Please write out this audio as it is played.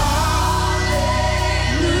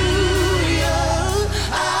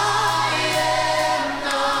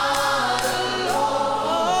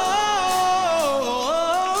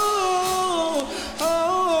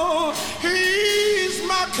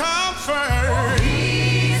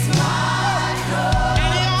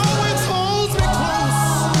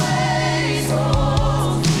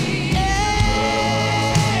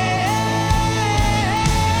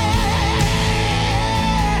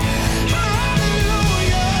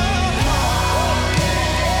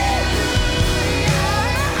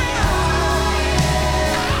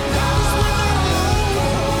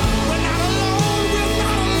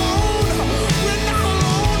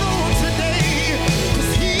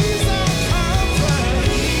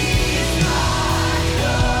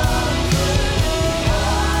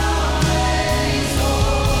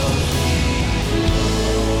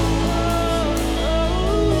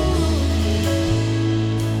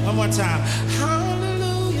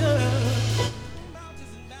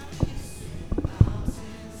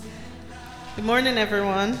Good morning,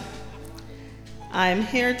 everyone. I'm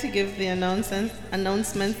here to give the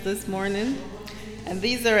announcements this morning. And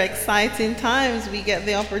these are exciting times. We get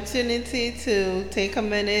the opportunity to take a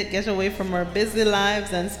minute, get away from our busy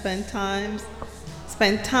lives, and spend time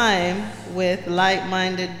with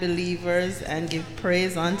like-minded believers and give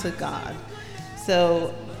praise unto God.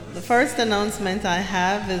 So the first announcement I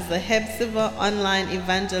have is the Hepzibah Online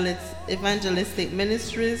Evangelistic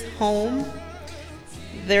Ministries home.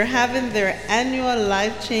 They're having their annual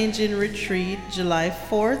life-changing retreat July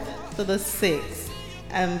 4th to the 6th,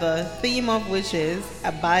 and the theme of which is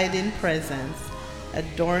Abiding Presence,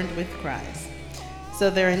 Adorned with Christ.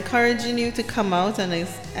 So they're encouraging you to come out and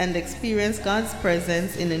experience God's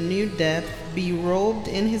presence in a new depth, be robed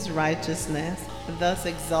in His righteousness, thus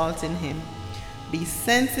exalting Him. Be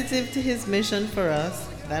sensitive to His mission for us,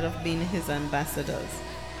 that of being His ambassadors.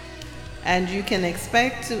 And you can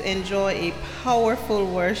expect to enjoy a powerful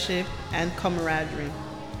worship and camaraderie.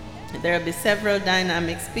 There will be several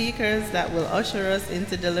dynamic speakers that will usher us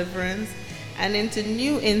into deliverance and into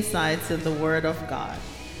new insights in the Word of God.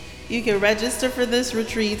 You can register for this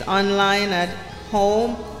retreat online at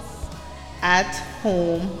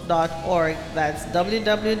homeathome.org. That's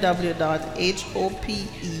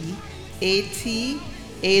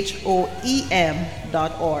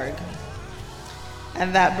www.hopeathom.org.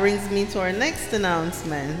 And that brings me to our next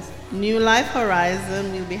announcement. New Life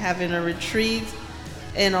Horizon will be having a retreat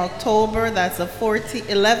in October. That's the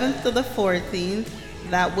 11th to the 14th.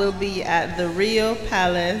 That will be at the Rio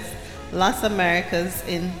Palace, Las Americas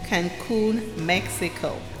in Cancun,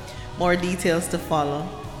 Mexico. More details to follow.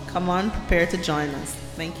 Come on, prepare to join us.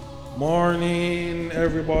 Thank you. Morning,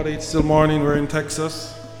 everybody. It's still morning. We're in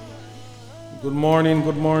Texas. Good morning,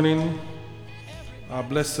 good morning.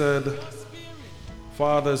 Blessed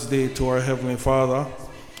Father's Day to our Heavenly Father.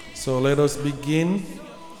 So let us begin.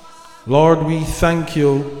 Lord, we thank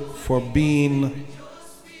you for being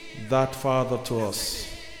that Father to us.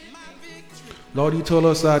 Lord, you told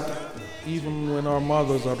us that even when our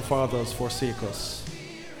mothers or fathers forsake us,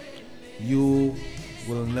 you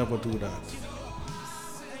will never do that.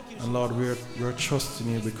 And Lord, we're trusting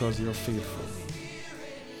you because you're faithful.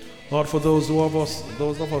 Lord, for those of us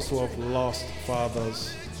who have lost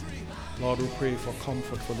fathers, Lord, we pray for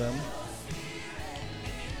comfort for them.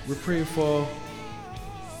 We pray for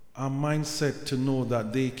a mindset to know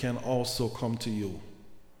that they can also come to you.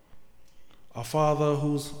 A Father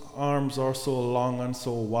whose arms are so long and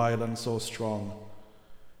so wide and so strong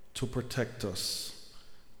to protect us,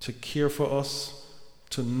 to care for us,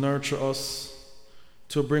 to nurture us,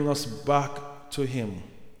 to bring us back to Him.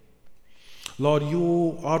 Lord,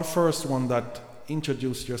 you are the first one that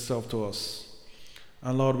introduced yourself to us.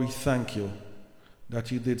 And Lord, we thank you that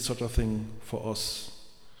you did such a thing for us.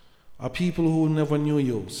 A people who never knew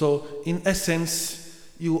you. So in essence,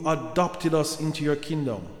 you adopted us into your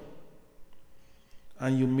kingdom.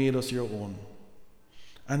 And you made us your own.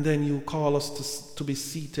 And then you call us to be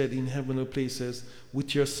seated in heavenly places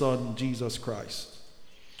with your Son, Jesus Christ.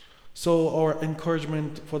 So our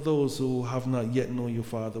encouragement for those who have not yet known you,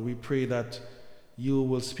 Father, we pray that you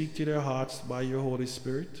will speak to their hearts by your Holy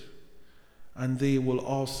Spirit. And they will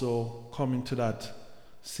also come into that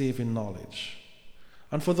saving knowledge.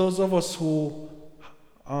 And for those of us who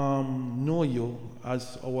know you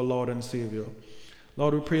as our Lord and Savior,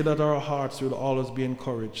 Lord, we pray that our hearts will always be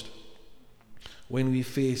encouraged when we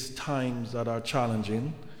face times that are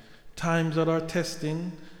challenging, times that are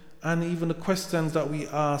testing, and even the questions that we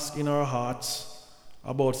ask in our hearts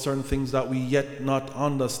about certain things that we yet not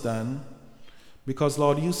understand. Because,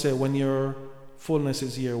 Lord, you say when your fullness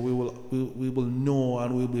is here, we will know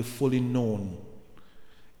and we will be fully known.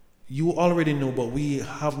 You already know, but we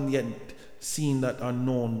haven't yet seen that or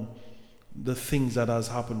known the things that has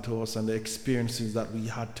happened to us and the experiences that we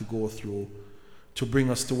had to go through to bring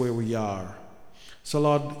us to where we are. So,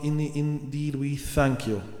 Lord, indeed we thank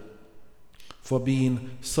you for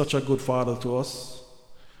being such a good Father to us.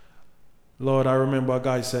 Lord, I remember a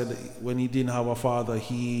guy said when he didn't have a father,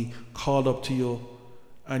 he called up to you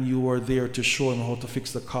and you were there to show him how to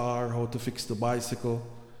fix the car, how to fix the bicycle.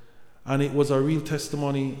 And it was a real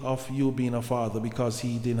testimony of you being a father because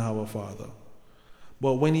he didn't have a father.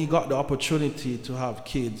 But when he got the opportunity to have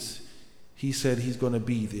kids, he said he's going to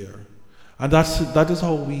be there. And that is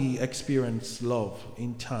how we experience love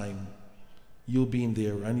in time, you being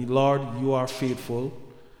there. And Lord, you are faithful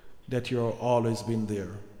that you're always been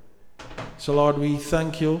there. So Lord, we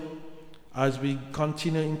thank you as we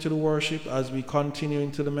continue into the worship, as we continue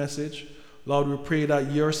into the message. Lord, we pray that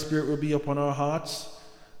your Spirit will be upon our hearts,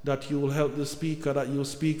 that you will help the speaker, that you'll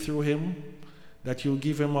speak through him, that you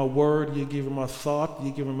give him a word, you give him a thought,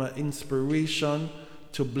 you give him an inspiration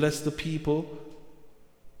to bless the people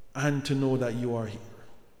and to know that you are here.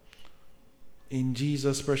 In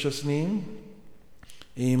Jesus' precious name,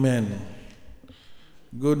 amen.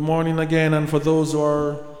 Good morning again, and for those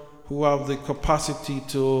who have the capacity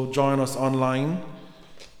to join us online,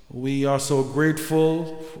 we are so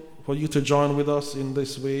grateful for you to join with us in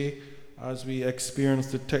this way as we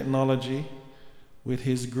experience the technology with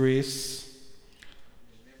His grace.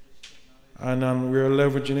 And we're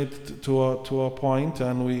leveraging it to a point,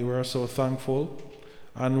 and we are so thankful.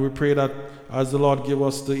 And we pray that as the Lord give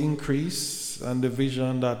us the increase and the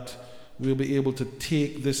vision, that we'll be able to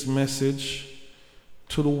take this message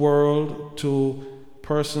to the world, to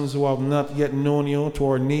persons who have not yet known you, to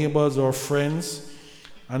our neighbors or friends.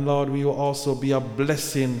 And Lord, we will also be a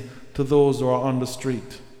blessing to those who are on the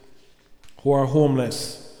street, who are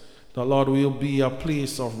homeless. That, Lord, we will be a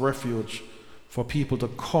place of refuge for people to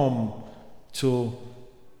come to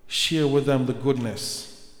share with them the goodness.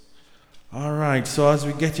 All right, so as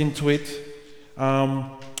we get into it,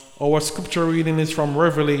 our scripture reading is from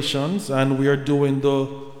Revelations, and we are doing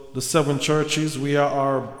the 7 churches. We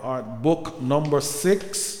are our book number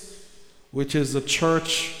 6, which is the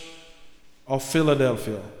Church of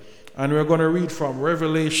Philadelphia. And we're going to read from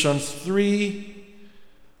Revelations 3,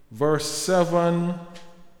 verse 7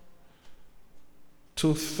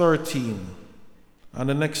 to 13. And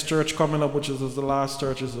the next church coming up, which is the last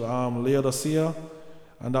church, is Laodicea,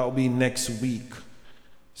 and that will be next week.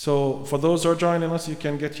 So for those who are joining us, you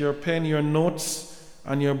can get your pen, your notes,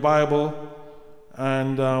 and your Bible,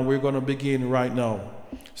 and we're going to begin right now.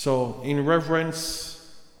 So in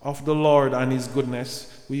reverence of the Lord and His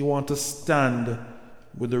goodness, we want to stand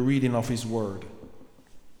with the reading of His word.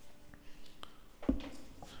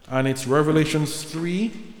 And it's Revelations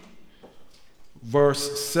 3,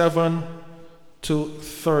 verse 7 to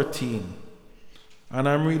 13. And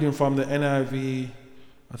I'm reading from the NIV,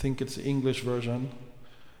 I think it's the English version.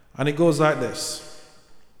 And it goes like this.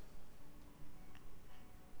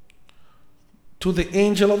 To the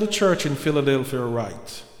angel of the church in Philadelphia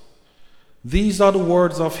write, these are the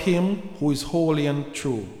words of Him who is holy and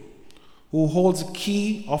true, who holds the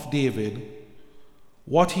key of David.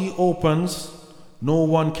 What He opens, no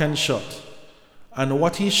one can shut, and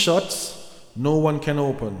what He shuts, no one can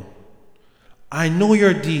open. I know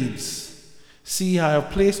your deeds. See, I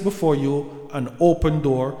have placed before you an open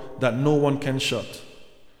door that no one can shut.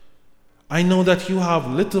 I know that you have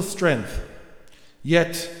little strength,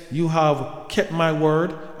 yet you have kept my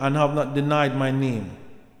word and have not denied my name.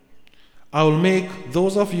 I will make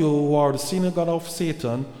those of you who are the synagogue of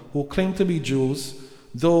Satan, who claim to be Jews,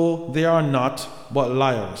 though they are not, but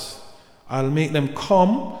liars. I'll make them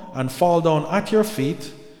come and fall down at your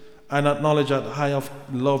feet and acknowledge that I have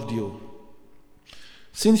loved you.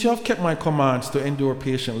 Since you have kept my commands to endure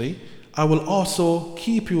patiently, I will also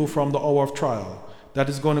keep you from the hour of trial that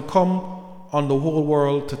is going to come on the whole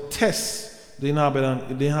world to test the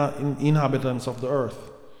inhabitants of the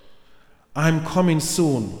earth. I'm coming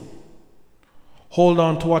soon. Hold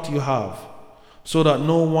on to what you have, so that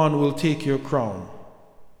no one will take your crown.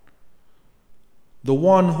 The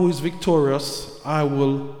one who is victorious, I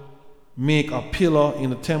will make a pillar in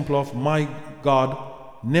the temple of my God.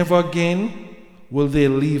 Never again will they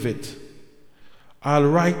leave it. I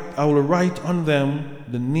will write on them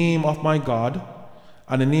the name of my God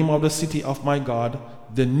and the name of the city of my God,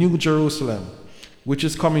 the New Jerusalem, which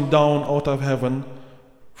is coming down out of heaven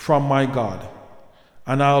from my God.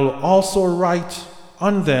 And I'll also write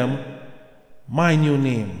on them my new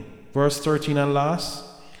name. Verse 13 and last.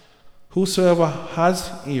 Whosoever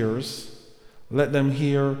has ears, let them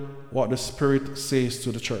hear what the Spirit says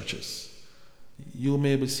to the churches. You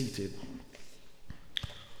may be seated.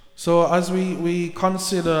 So as we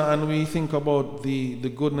consider and we think about the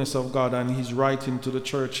goodness of God and His writing to the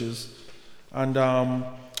churches, and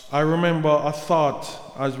I remember a thought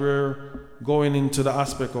as we're going into the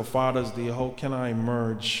aspect of Father's Day, how can I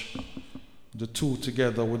merge the two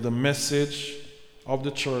together with the message of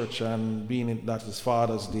the church and being that is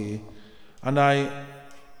Father's Day. And I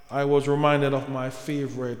was reminded of my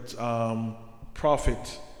favorite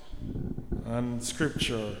prophet and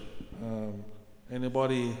scripture.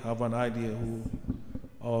 Anybody have an idea who?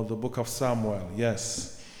 Oh, the book of Samuel,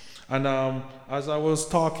 yes. And as I was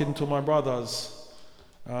talking to my brothers,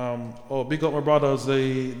 big up my brothers,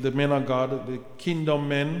 the men of God, the kingdom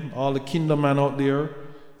men, all the kingdom men out there,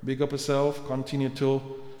 big up yourself, continue to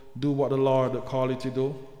do what the Lord called you to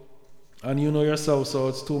do. And you know yourself, so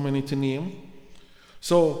it's too many to name.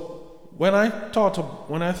 So when I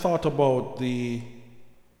thought about the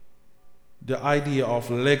idea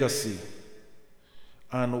of legacy,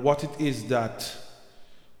 and what it is that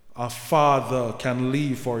a father can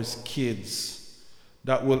leave for his kids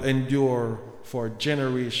that will endure for a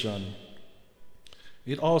generation.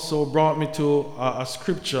 It also brought me to a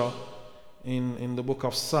scripture in the book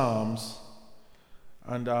of Psalms.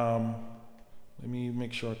 And let me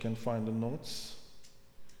make sure I can find the notes.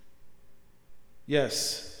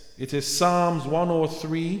 Yes, it is Psalms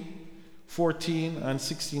 103, 14 and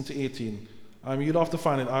 16 to 18. You'd have to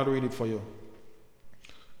find it. I'll read it for you.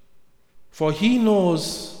 For he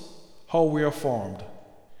knows how we are formed.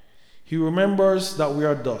 He remembers that we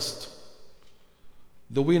are dust.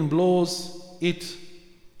 The wind blows it,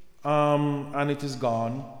 and it is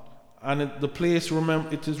gone, and the place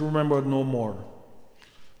it is remembered no more.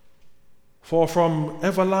 For from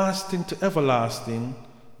everlasting to everlasting,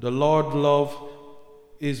 the Lord's love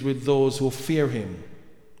is with those who fear him,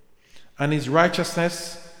 and his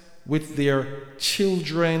righteousness with their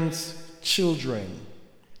children's children,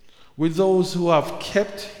 with those who have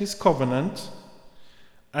kept his covenant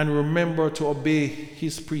and remember to obey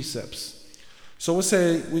his precepts. So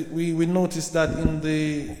we noticed that in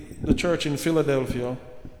the church in Philadelphia,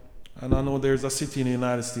 and I know there's a city in the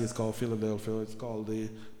United States called Philadelphia. It's called the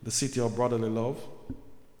city of brotherly love.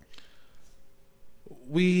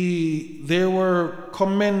 They were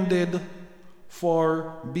commended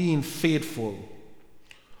for being faithful,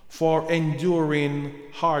 for enduring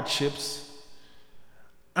hardships,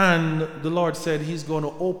 and the Lord said he's going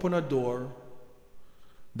to open a door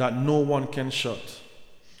that no one can shut.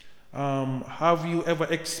 Have you ever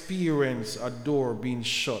experienced a door being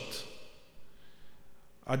shut?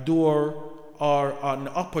 A door or an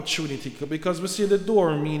opportunity? Because we see the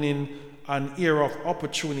door meaning an era of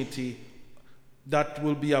opportunity that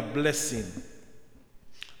will be a blessing.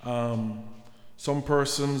 Some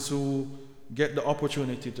persons who get the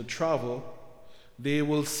opportunity to travel, they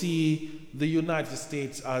will see the United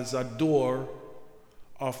States as a door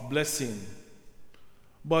of blessing.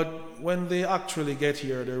 But when they actually get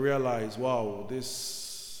here, they realize, wow,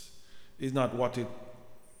 this is not what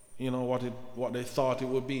they thought it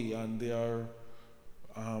would be, and they are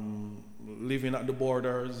living at the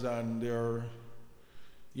borders, and they're,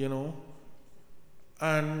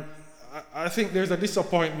 and I think there's a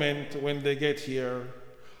disappointment when they get here.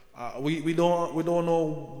 We don't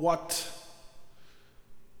know what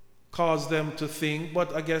caused them to think,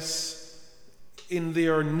 but I guess in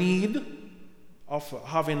their need of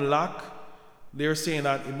having lack, they're saying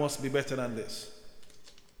that it must be better than this.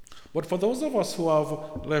 But for those of us who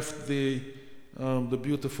have left the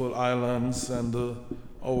beautiful islands and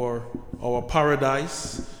our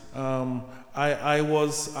paradise, I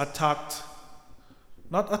was attacked,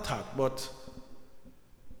 not attacked, but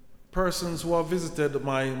persons who have visited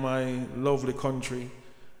my lovely country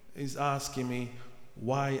is asking me,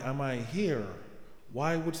 why am I here?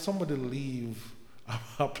 Why would somebody leave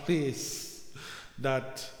a place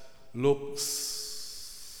that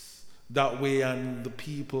looks that way and the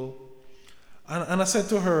people? And I said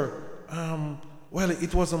to her, well,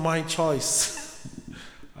 it wasn't my choice.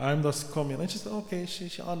 I'm just coming. And she said, okay,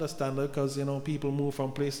 she understands it because, people move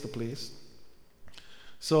from place to place.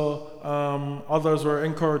 So others were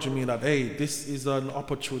encouraging me that, hey, this is an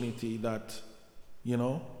opportunity that,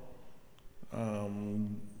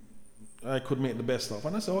 I could make the best of.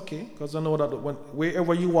 And I said, okay, because I know that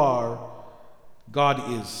wherever you are,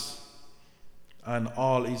 God is, and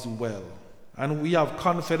all is well. And we have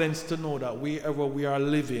confidence to know that wherever we are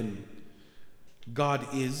living, God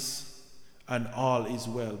is, and all is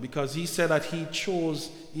well. Because he said that he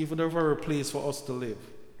chose even the very place for us to live.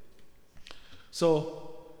 So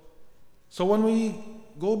when we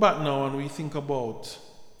go back now and we think about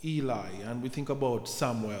Eli and we think about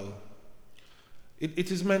Samuel,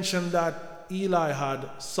 it is mentioned that Eli had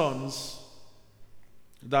sons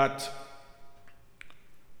that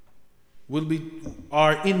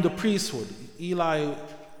are in the priesthood. Eli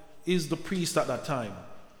is the priest at that time.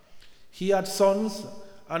 He had sons,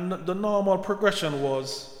 and the normal progression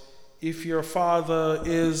was, if your father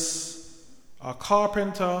is a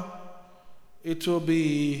carpenter, it will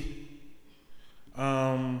be,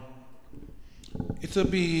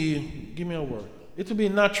 give me a word. It will be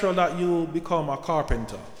natural that you become a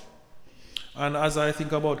carpenter. And as I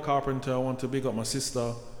think about carpenter, I want to big up my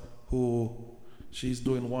sister who she's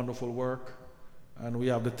doing wonderful work, and we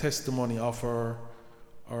have the testimony of her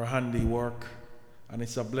handiwork, and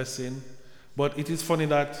it's a blessing. But it is funny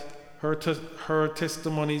that her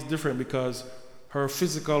testimony is different because her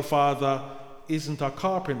physical father isn't a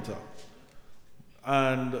carpenter,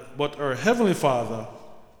 but her heavenly Father,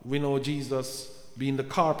 we know Jesus being the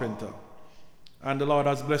carpenter, And the Lord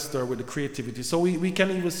has blessed her with the creativity. So we can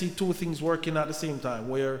even see two things working at the same time,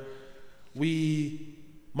 where we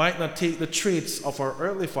might not take the traits of our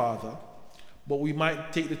earthly father, but we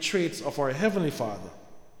might take the traits of our heavenly Father.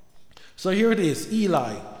 So here it is,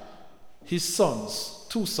 Eli, his sons,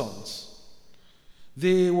 two sons.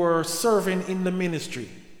 They were serving in the ministry,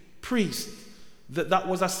 priests. That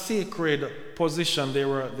was a sacred position they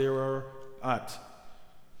were at.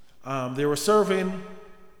 They were serving,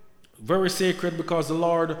 very sacred, because the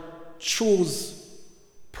Lord chose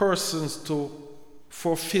persons to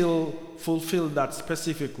fulfill that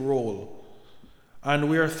specific role. And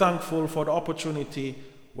we are thankful for the opportunity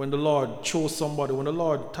when the Lord chose somebody, when the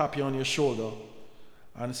Lord tap you on your shoulder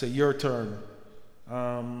and say, your turn.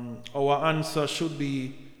 Our answer should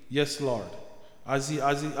be, yes, Lord. As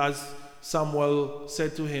Samuel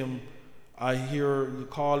said to him, I hear you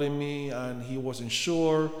calling me, and he wasn't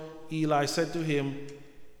sure. Eli said to him,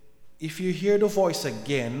 if you hear the voice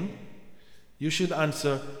again, you should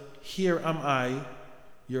answer, here am I,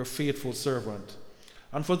 your faithful servant.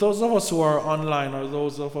 And for those of us who are online, or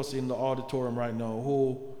those of us in the auditorium right now,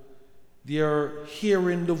 who they're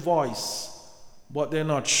hearing the voice, but they're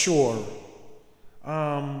not sure,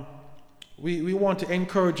 we want to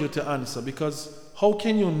encourage you to answer, because how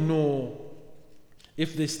can you know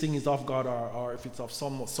if this thing is of God or if it's of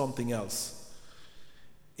something else?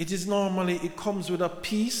 It comes with a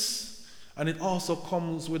peace, and it also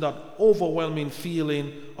comes with an overwhelming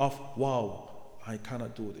feeling of, wow, I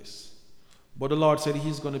cannot do this. But the Lord said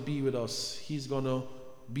he's going to be with us. He's going to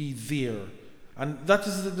be there. And that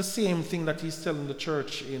is the same thing that he's telling the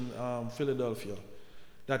church in Philadelphia.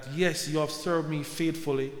 That yes, you have served me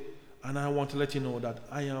faithfully, and I want to let you know that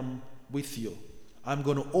I am with you. I'm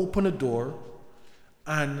going to open a door,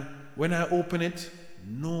 and when I open it,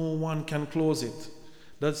 no one can close it.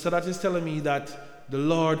 So that is telling me that the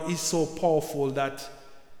Lord is so powerful that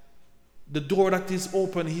the door that is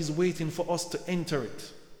open, he's waiting for us to enter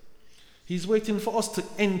it. He's waiting for us to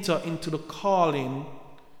enter into the calling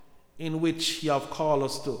in which he have called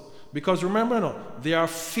us to. Because remember, they are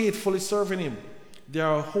faithfully serving him. They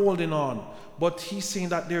are holding on. But he's saying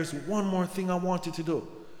that there's one more thing I want you to do.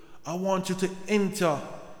 I want you to enter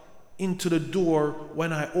into the door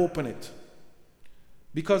when I open it.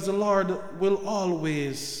 Because the Lord will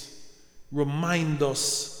always remind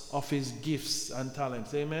us of his gifts and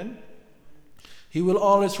talents. Amen? He will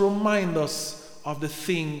always remind us of the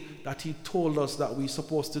thing that he told us that we're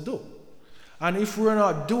supposed to do. And if we're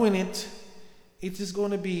not doing it, it is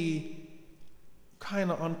going to be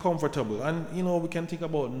kind of uncomfortable. And we can think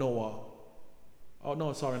about Noah. Oh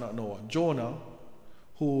no, sorry, not Noah. Jonah,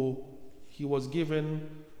 who he was given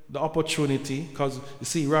the opportunity, because you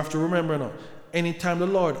see, you have to remember now, anytime the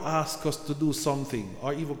Lord asks us to do something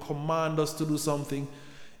or even command us to do something,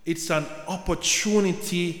 it's an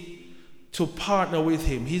opportunity to partner with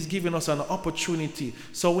him. He's giving us an opportunity.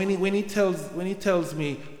 So when he tells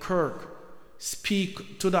me, Kirk,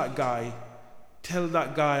 speak to that guy, tell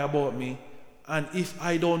that guy about me, and if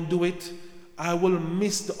I don't do it, I will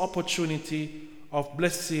miss the opportunity of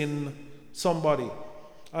blessing somebody.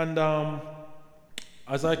 And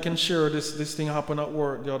as I can share, this thing happened at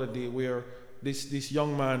work the other day, where this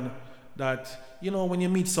young man that, when you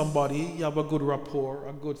meet somebody, you have a good rapport,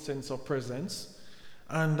 a good sense of presence.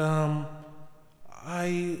 And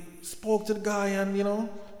I spoke to the guy, and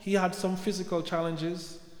he had some physical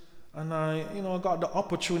challenges, and I got the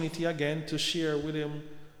opportunity again to share with him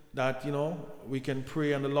that we can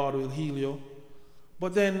pray and the Lord will heal you.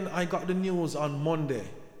 But then I got the news on Monday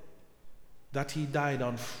that he died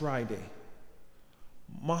on Friday.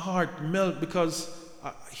 My heart melted, because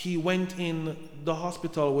he went in the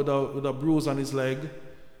hospital with a bruise on his leg,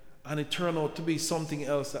 and it turned out to be something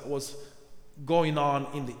else that was going on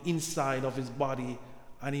in the inside of his body,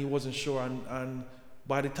 and he wasn't sure, and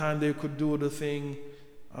by the time they could do the thing,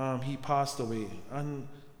 he passed away. And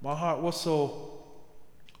my heart was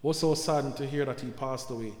so saddened to hear that he passed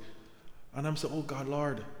away. And I'm saying, oh God,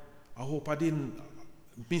 Lord, I hope I didn't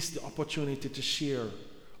miss the opportunity to share,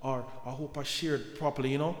 or I hope I shared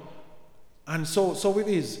properly, And so it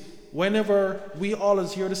is. Whenever we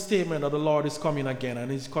always hear the statement that the Lord is coming again and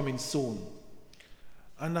he's coming soon.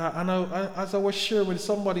 And as I was sharing with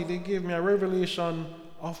somebody, they gave me a revelation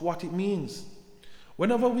of what it means.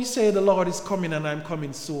 Whenever we say the Lord is coming and I'm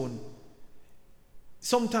coming soon,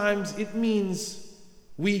 sometimes it means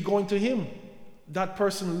we going to him. That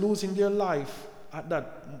person losing their life at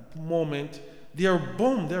that moment, they're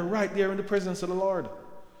right there in the presence of the Lord.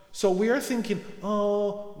 So we are thinking,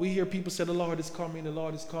 we hear people say the Lord is coming,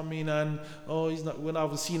 and he's not, we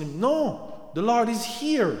haven't seen him. No, the Lord is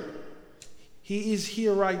here. He is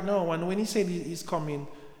here right now, and when he said he is coming,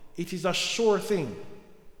 it is a sure thing.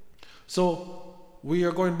 So we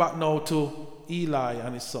are going back now to Eli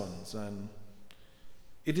and his sons, and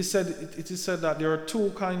it is said that there are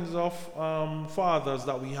two kinds of fathers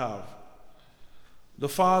that we have. The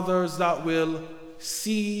fathers that will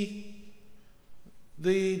see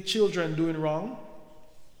the children doing wrong,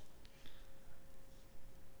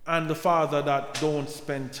 and the father that don't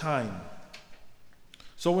spend time.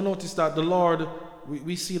 So we notice that the Lord,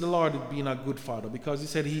 we see the Lord being a good father, because he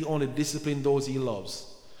said he only disciplines those he loves.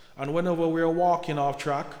 And whenever we're walking off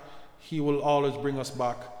track, he will always bring us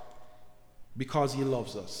back because he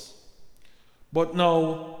loves us. But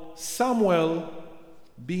now, Samuel,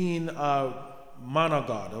 being a man of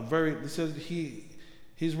God, it says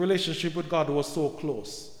his relationship with God was so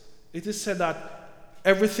close. It is said that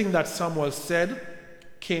everything that Samuel said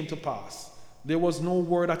came to pass. There was no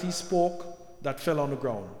word that he spoke that fell on the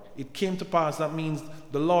ground. It came to pass. That means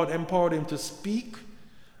the Lord empowered him to speak,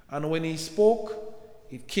 and when he spoke,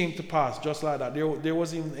 it came to pass just like that. There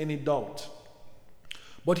wasn't any doubt.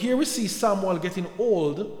 But here we see Samuel getting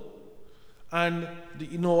old, and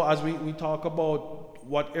as we talk about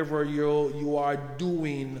whatever you are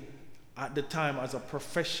doing at the time as a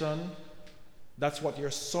profession, that's what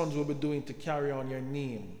your sons will be doing to carry on your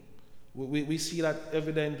name. We see that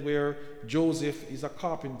evident where Joseph is a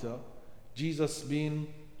carpenter, Jesus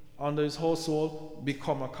being under his household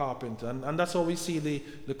become a carpenter. And that's how we see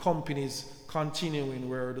the companies continuing,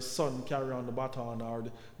 where the son carry on the baton, or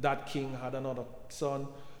that king had another son.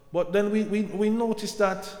 But then we noticed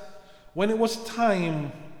that when it was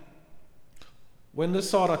time, when they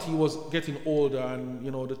saw that he was getting older, and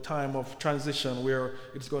the time of transition where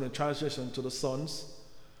it's going to transition to the sons,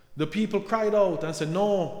 the people cried out and said,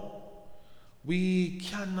 "No, we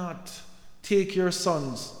cannot take your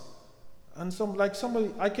sons." And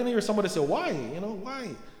I can hear somebody say, "Why? Why?"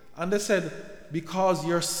 And they said, "Because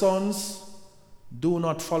your sons do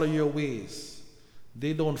not follow your ways.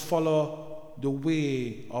 They don't follow the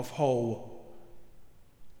way of how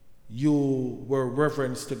you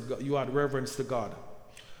had reverence to God."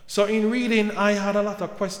 So in reading, I had a lot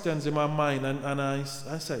of questions in my mind, and I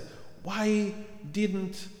said, why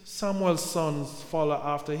didn't Samuel's sons follow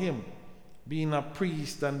after him? Being a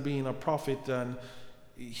priest and being a prophet, and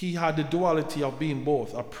he had the duality of being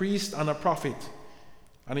both a priest and a prophet,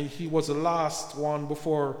 and he was the last one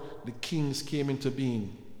before the kings came into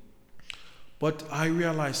being. But I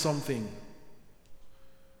realized something,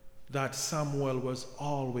 that Samuel was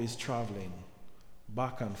always traveling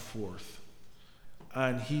back and forth,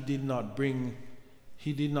 and he did not bring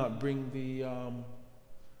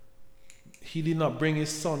his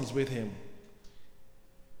sons with him.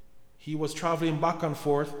 He was traveling back and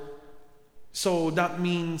forth, so that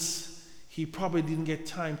means he probably didn't get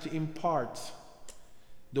time to impart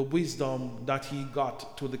the wisdom that he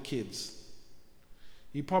got to the kids.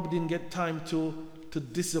 He probably didn't get time to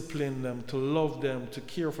discipline them, to love them, to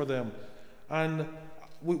care for them. And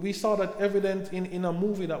we saw that evident in a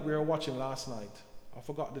movie that we were watching last night. I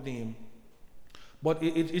forgot the name. But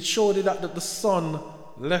it showed that the son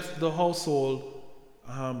left the household,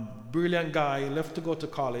 brilliant guy, left to go to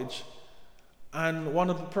college. And one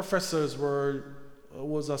of the professors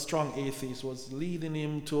was a strong atheist, was leading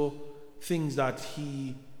him to things that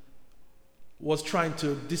he was trying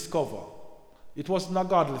to discover. It wasn't a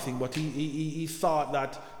godly thing, but he thought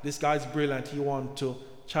that this guy's brilliant. He wanted to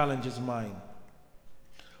challenge his mind.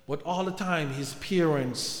 But all the time, his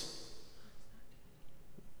parents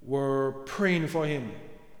were praying for him.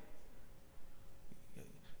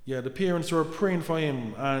 Yeah, the parents were praying for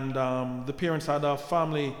him, and the parents had a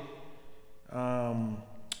family.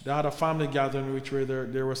 They had a family gathering, which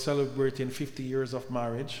they were celebrating 50 years of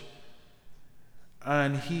marriage.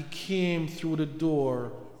 And he came through the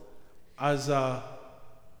door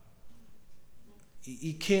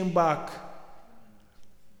he came back,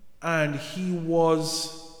 and he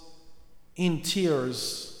was in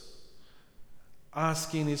tears,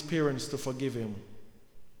 asking his parents to forgive him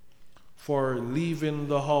for leaving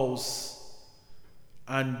the house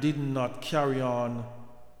and did not carry on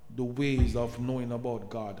the ways of knowing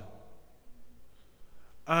about God.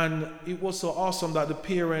 And it was so awesome that the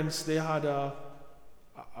parents, they had a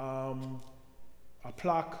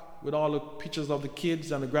plaque with all the pictures of the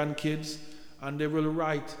kids and the grandkids, and they will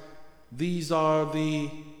write, "These are the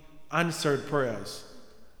answered prayers."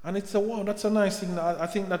 And it's wow, that's a nice thing. I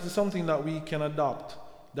think that is something that we can adopt,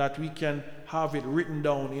 that we can have it written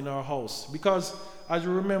down in our house. Because as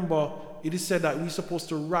you remember, it is said that we're supposed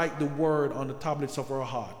to write the word on the tablets of our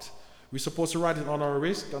heart. We're supposed to write it on our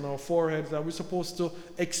wrist, on our foreheads, and we're supposed to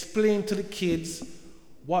explain to the kids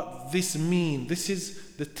what this means. This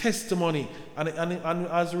is the testimony. And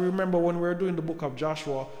as we remember when we were doing the book of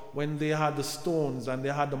Joshua, when they had the stones and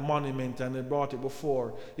they had the monument and they brought it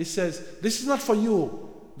before, it says, this is not for you.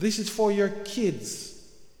 This is for your kids.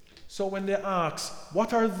 So when they ask,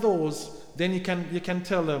 what are those? Then you can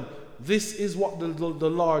tell them, this is what the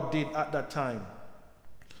Lord did at that time.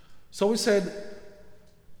 So we said,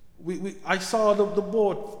 I saw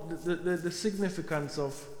the significance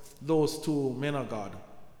of those two men of God.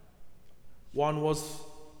 One was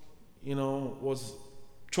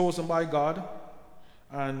chosen by God,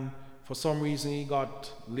 and for some reason he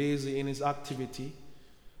got lazy in his activity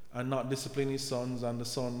and not discipline his sons, and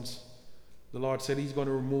the Lord said he's going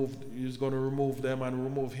to remove them and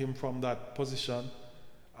remove him from that position.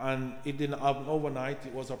 And it didn't happen overnight.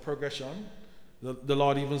 It was a progression. The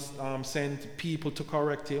Lord even sent people to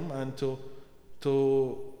correct him and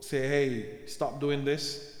to say, hey, stop doing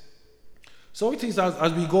this. So it is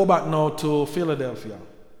as we go back now to Philadelphia,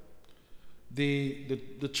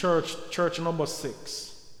 the church number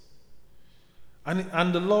 6.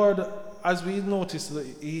 And the Lord, as we notice,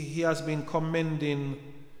 he has been commending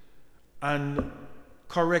and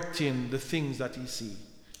correcting the things that he sees.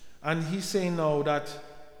 And he's saying now that,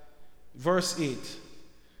 verse 8,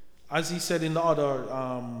 as he said in the other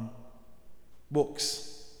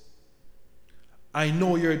books, I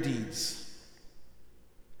know your deeds.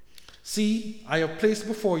 See, I have placed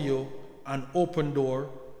before you an open door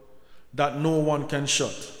that no one can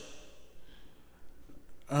shut.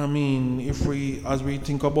 I mean, as we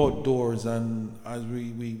think about doors, and as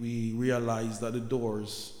we realize that the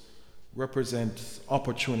doors represent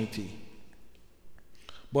opportunity.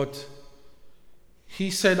 But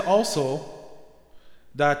he said also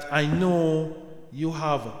that I know you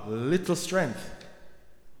have little strength.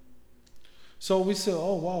 So we say,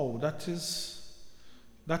 oh wow, that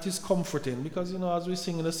is comforting, because as we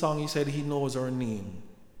sing in the song, he said he knows our name.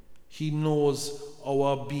 He knows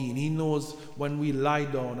our being. He knows when we lie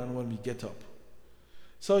down and when we get up.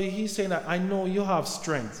 So he's saying that I know you have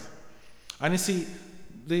strength. And you see,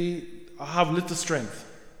 I have little strength.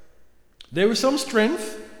 There is some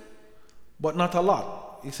strength, but not a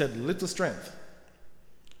lot. He said little strength.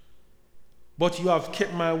 But you have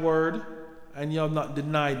kept my word and you have not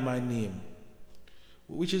denied my name.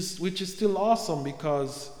 Which is still awesome,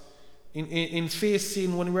 because in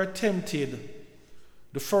facing, when we're tempted,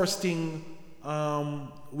 the first thing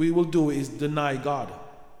we will do is deny God.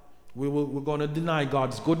 We're going to deny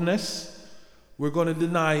God's goodness. We're going to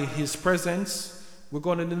deny his presence. We're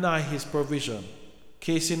going to deny his provision.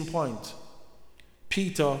 Case in point,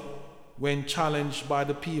 Peter, when challenged by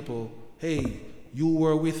the people, hey, you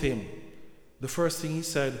were with him. The first thing he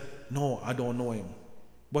said, no, I don't know him.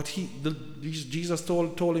 But Jesus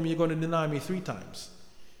told him, you're going to deny me 3 times.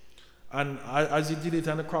 And as he did it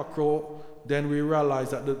on the cock crow, then we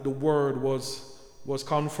realized that the word was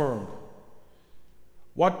confirmed.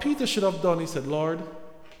 What Peter should have done, he said, Lord,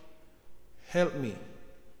 help me,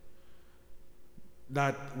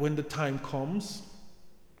 that when the time comes,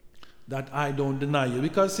 that I don't deny you.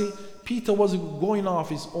 Because see, Peter was going off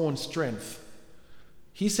his own strength.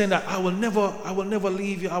 He said that I will never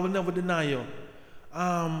leave you, I will never deny you.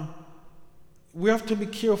 We have to be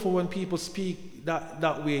careful when people speak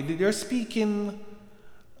that way. They're speaking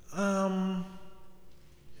out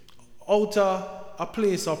a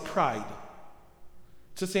place of pride.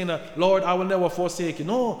 To saying that, Lord, I will never forsake you.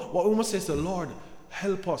 No, what we must say is, Lord,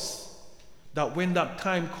 help us, that when that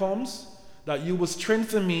time comes, that you will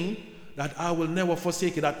strengthen me, that I will never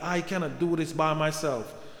forsake you, that I cannot do this by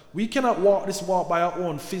myself. We cannot walk this walk by our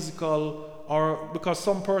own physical, or because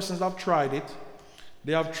some persons have tried it.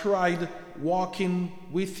 They have tried walking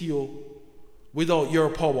with you without your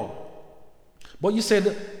power. But you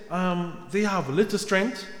said they have little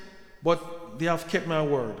strength, but they have kept my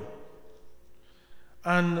word.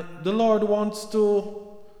 And the Lord wants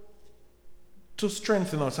to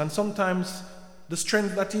strengthen us. And sometimes the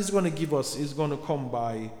strength that he's going to give us is going to come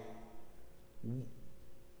by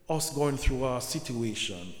us going through our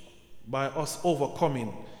situation, by us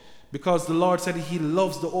overcoming. Because the Lord said he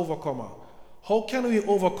loves the overcomer. How can we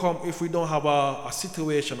overcome if we don't have a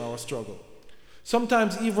situation or a struggle?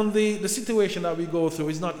 Sometimes even the situation that we go through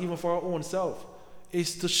is not even for our own self.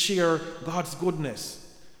 It's to share God's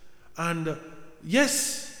goodness. And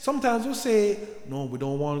yes, sometimes we say, no, we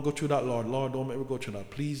don't want to go through that, Lord. Lord, don't make me go through that.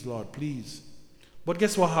 Please, Lord, please. But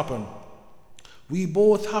guess what happened? We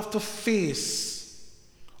both have to face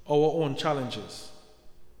our own challenges.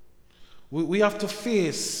 We have to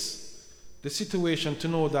face the situation to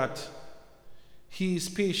know that he is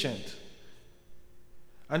patient.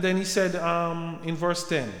 And then he said in verse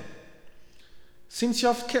 10, Since you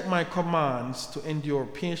have kept my commands to endure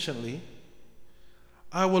patiently,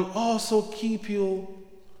 I will also keep you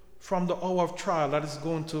from the hour of trial that is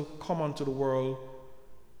going to come onto the world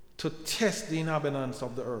to test the inhabitants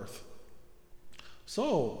of the earth.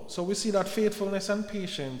 So we see that faithfulness and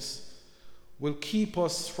patience will keep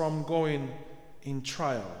us from going in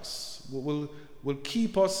trials. Will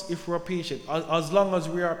keep us if we're patient. As long as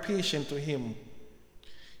we are patient to him.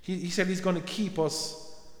 He said he's going to keep us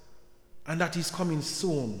and that he's coming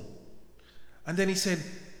soon. And then he said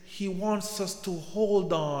he wants us to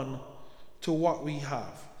hold on to what we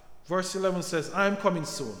have. Verse 11 says, I'm coming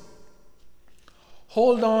soon.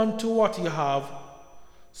 Hold on to what you have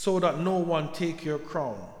so that no one take your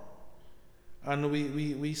crown. And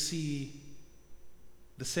we see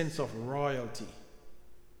the sense of royalty.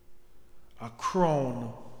 A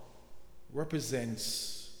crown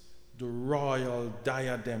represents the royal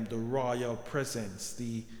diadem, the royal presence.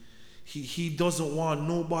 He doesn't want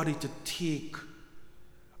nobody to take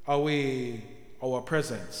away our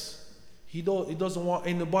presence. He doesn't want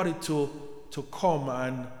anybody to come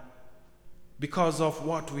and, because of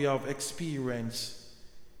what we have experienced,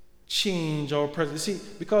 change our presence. See,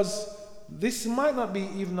 because this might not be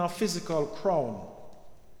even a physical crown.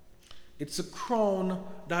 It's a crown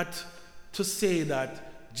that to say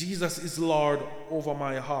that Jesus is Lord over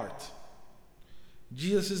my heart.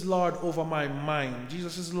 Jesus is Lord over my mind.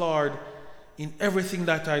 Jesus is Lord in everything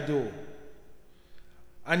that I do.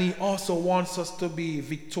 And he also wants us to be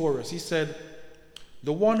victorious. He said,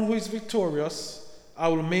 the one who is victorious, I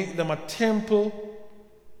will make them a temple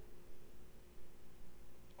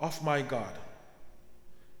of my God.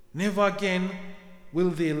 Never again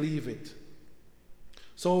will they leave it.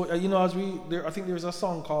 So, I think there's a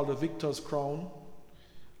song called The Victor's Crown.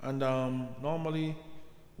 And normally,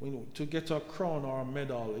 to get a crown or a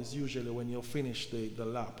medal is usually when you finish the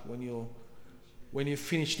lap, when you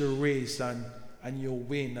finish the race and you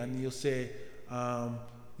win and you say,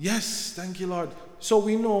 yes, thank you, Lord. So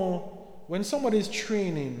we know when somebody is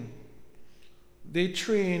training, they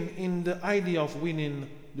train in the idea of winning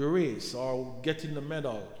the race or getting the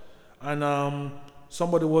medal. And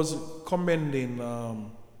somebody was commending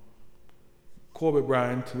Kobe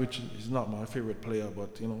Bryant, which is not my favorite player,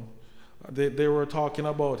 but they were talking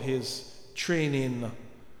about his training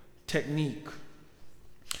technique.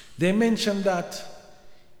 They mentioned that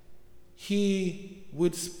he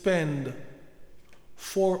would spend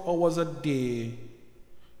 4 hours a day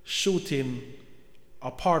shooting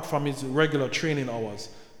apart from his regular training hours.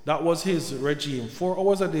 That was his regime, 4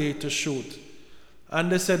 hours a day to shoot.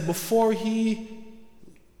 And they said before he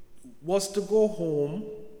was to go home,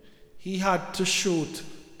 he had to shoot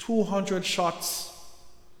 200 shots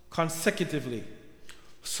consecutively.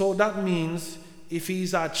 So that means if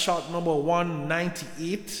he's at shot number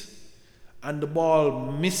 198 and the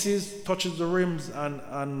ball misses, touches the rims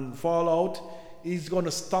and fall out, he's going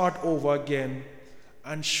to start over again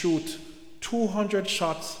and shoot 200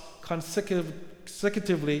 shots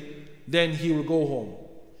consecutively, then he will go home.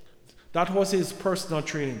 That was his personal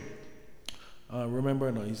training.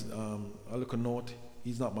 Remember, now, he's a little note,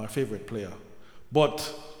 he's not my favorite player.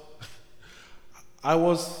 But I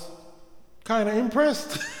was kind of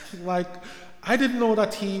impressed. Like, I didn't know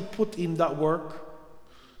that he put in that work.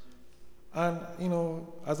 And,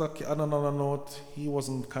 as another note, he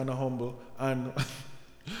wasn't kind of humble. And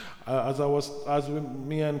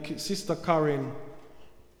me and Sister Karen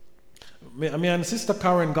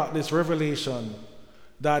got this revelation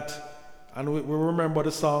that, and we remember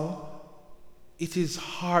the song, it is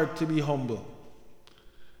hard to be humble.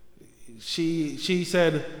 She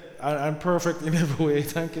said, I'm perfect in every way.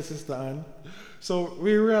 Thank you, Sister Anne. So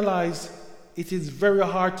we realize it is very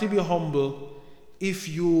hard to be humble if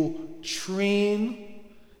you train,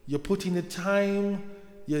 you put in the time,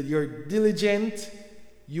 you're diligent,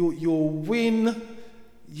 you win,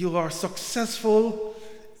 you are successful.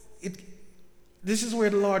 This is where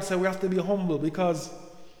the Lord said we have to be humble, because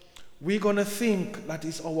we're going to think that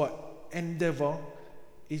it's our endeavor,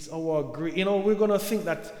 it's our great, we're going to think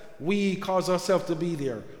that we cause ourselves to be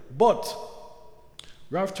there. But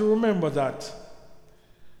we have to remember that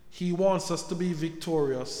he wants us to be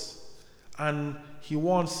victorious, and he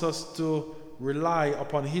wants us to rely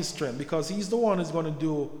upon his strength, because he's the one who's going to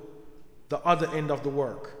do the other end of the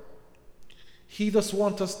work. He just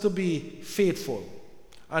wants us to be faithful.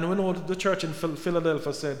 And we know the church in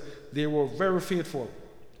Philadelphia said they were very faithful.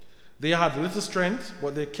 They had little strength,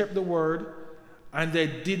 but they kept the word, and they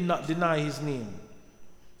did not deny his name.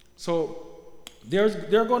 So there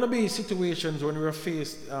are going to be situations when we're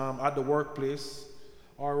faced at the workplace,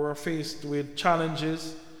 or we're faced with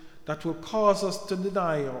challenges that will cause us to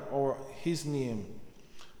deny his name.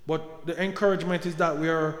 But the encouragement is that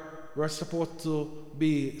we're supposed to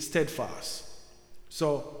be steadfast.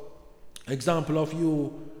 So, example of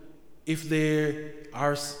you, if they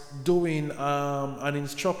are doing an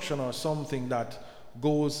instruction or something that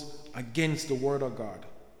goes against the word of God,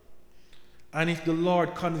 and if the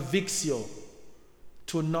Lord convicts you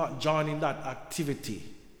to not join in that activity,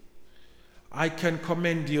 I can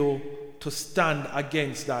commend you to stand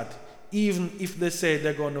against that, even if they say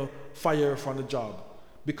they're going to fire you from the job.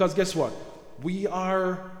 Because guess what? We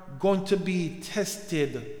are going to be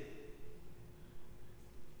tested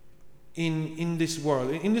in this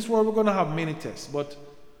world. In this world, we're going to have many tests, but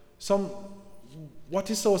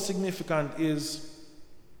what is so significant is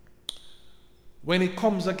when it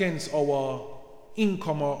comes against our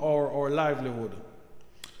income or livelihood.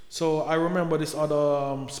 So I remember this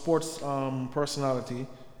other sports personality,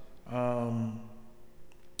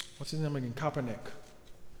 what's his name again? Kaepernick.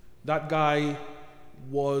 That guy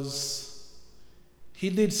he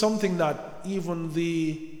did something that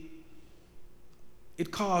it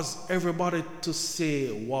caused everybody to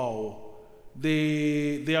say, wow,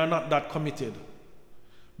 they are not that committed.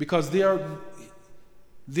 Because they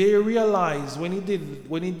realized when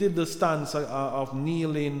he did the stance of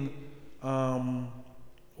kneeling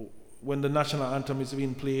when the national anthem is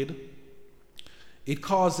being played, it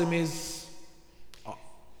caused him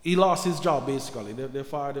he lost his job basically. They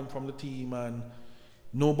fired him from the team and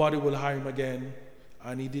nobody will hire him again,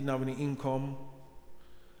 and he didn't have any income.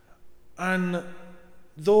 And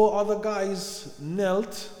though other guys they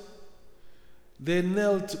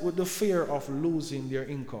knelt with the fear of losing their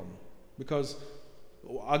income, because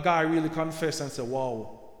a guy really confessed and said,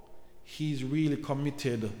 wow, he's really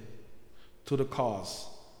committed to the cause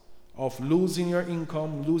of losing your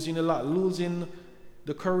income, losing a lot, losing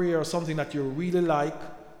the career or something that you really like.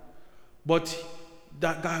 But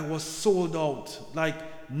that guy was sold out, like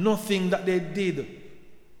nothing that they did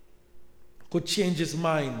could change his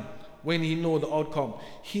mind when he knew the outcome.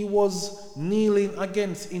 He was kneeling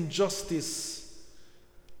against injustice,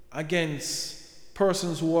 against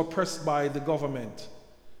persons who were oppressed by the government.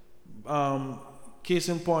 Case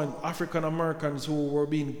in point, African Americans who were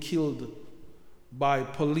being killed by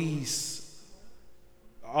police.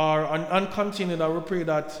 And continued, I will pray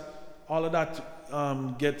that all of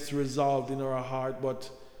that gets resolved in our heart, but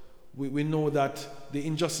we know that the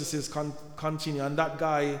injustices continue, and that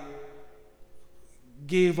guy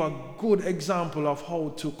gave a good example of how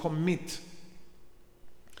to commit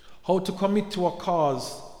to a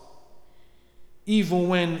cause, even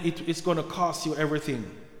when it's going to cost you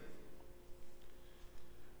everything.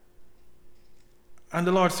 And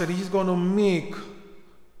the Lord said he's going to make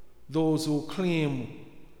those who claim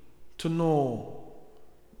to know,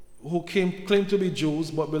 who claim to be Jews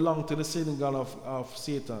but belong to the synagogue of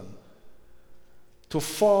Satan, to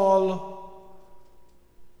fall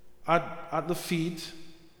at the feet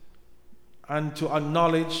and to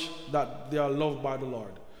acknowledge that they are loved by the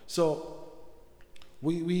Lord. So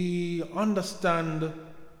we understand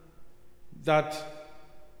that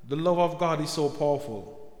the love of God is so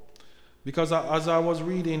powerful. Because as I was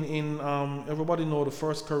reading in, everybody know the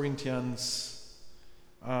 1 Corinthians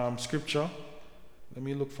scripture. Let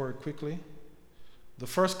me look for it quickly. The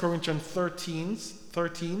 1 Corinthians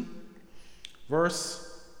 13,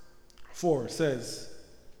 verse 4 says,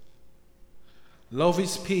 love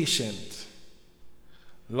is patient.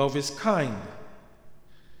 Love is kind.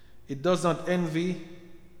 It does not envy.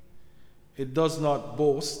 It does not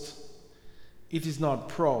boast. It is not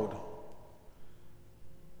proud.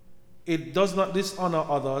 It does not dishonor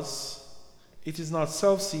others. It is not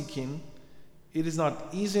self-seeking. It is not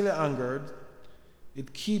easily angered.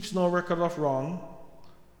 It keeps no record of wrong.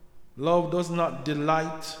 Love does not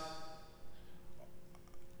delight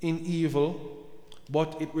in evil,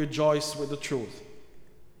 but it rejoices with the truth.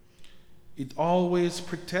 It always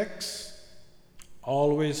protects,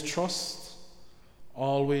 always trusts,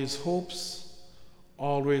 always hopes,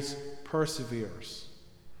 always perseveres.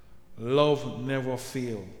 Love never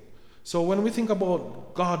fails. So when we think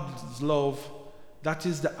about God's love, that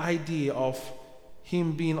is the idea of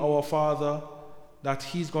him being our Father, that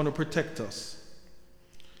he's going to protect us.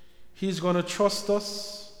 He's going to trust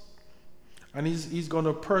us, and he's going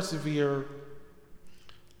to persevere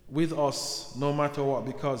with us no matter what,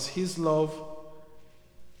 because his love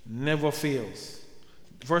never fails.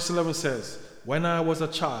 Verse 11 says, when I was a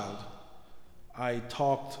child, I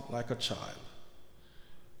talked like a child.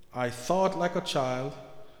 I thought like a child.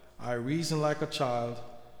 I reasoned like a child.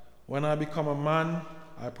 When I become a man,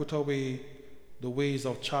 I put away the ways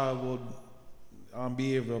of childhood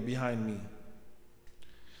behavior behind me.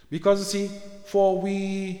 Because you see, for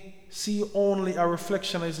we see only a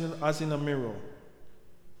reflection as in a mirror.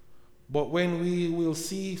 But when we will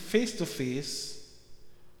see face to face,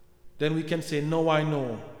 then we can say, "No, I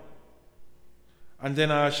know." And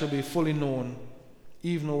then I shall be fully known,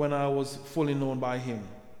 even when I was fully known by him.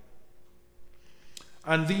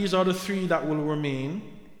 And these are the three that will remain: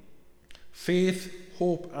 faith,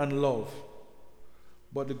 hope, and love.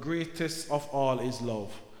 But the greatest of all is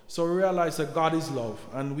love. So we realize that God is love,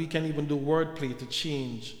 and we can even do wordplay to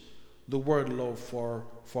change the word love for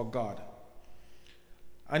God.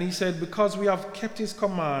 And he said, because we have kept his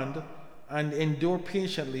command and endure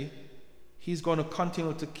patiently, he's going to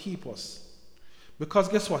continue to keep us. Because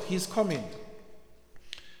guess what? He's coming.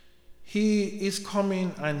 He is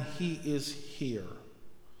coming and he is here.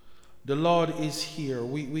 The Lord is here.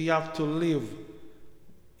 We have to live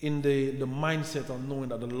in the mindset of knowing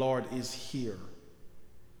that the Lord is here.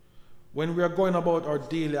 When we are going about our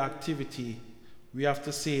daily activity, we have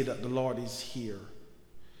to say that the Lord is here.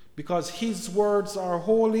 Because his words are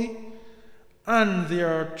holy and they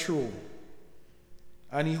are true.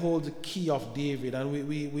 And he holds the key of David, and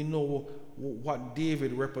we know what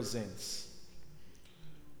David represents.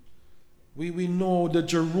 We know the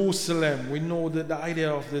Jerusalem. We know the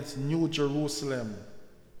idea of this new Jerusalem.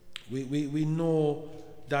 We know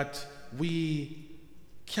that we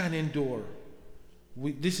can endure.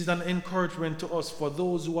 This is an encouragement to us for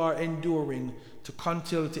those who are enduring to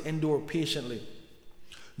continue to endure patiently.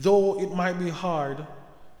 Though it might be hard,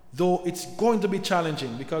 though it's going to be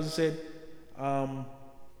challenging, because he said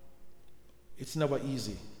it's never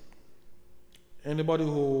easy. Anybody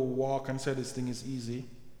who walk and say this thing is easy,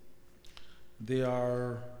 they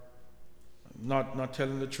are not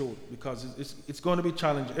telling the truth, because it's going to be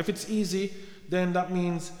challenging. If it's easy, then that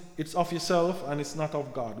means it's of yourself and it's not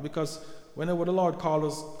of God. Because whenever the Lord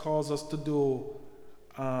calls us to do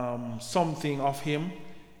something of him,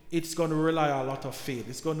 it's going to rely on a lot of faith.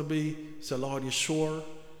 It's going to be, say, Lord, you sure?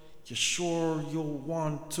 You sure you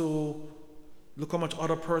want to? Look how much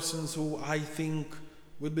other persons who I think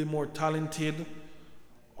will be more talented,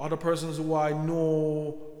 other persons who I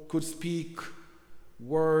know could speak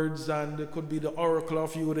words, and they could be the oracle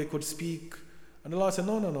of you, they could speak. And the Lord said,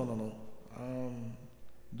 no.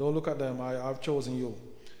 Don't look at them, I've chosen you.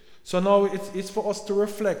 So now it's for us to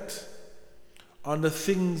reflect on the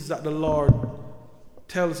things that the Lord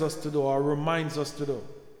tells us to do or reminds us to do.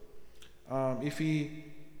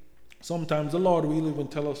 Sometimes the Lord will even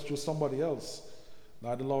tell us through somebody else.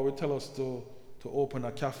 Like the Lord will tell us to open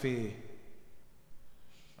a cafe.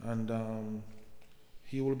 And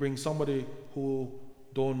he will bring somebody who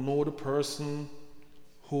don't know the person,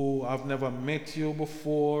 who have never met you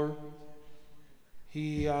before.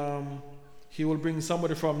 He will bring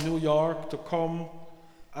somebody from New York to come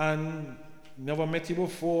and never met you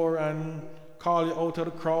before and call you out of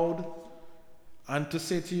the crowd and to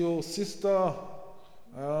say to you, sister,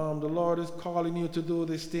 the Lord is calling you to do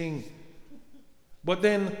this thing. But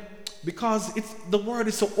then, because the word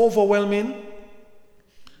is so overwhelming,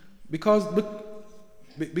 because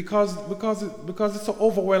it's so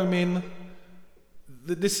overwhelming,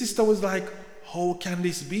 the sister was like, how can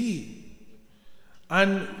this be?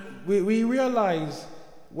 And we realize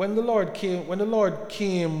when the Lord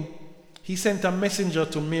came, he sent a messenger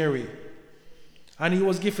to Mary, and he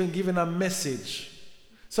was given a message.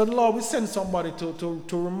 So the Lord will send somebody to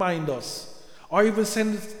remind us, or even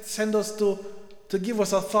send us to give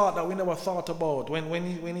us a thought that we never thought about. When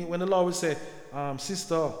the Lord will say,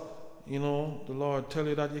 sister, the Lord tell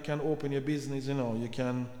you that you can open your business, you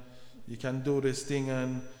can do this thing,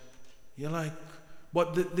 and you're like,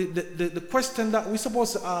 but the question that we're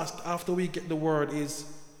supposed to ask after we get the word is,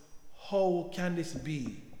 how can this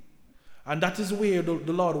be? And that is where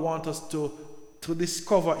the Lord wants us to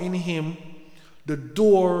discover in him the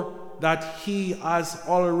door that he has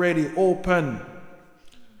already opened.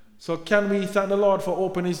 So can we thank the Lord for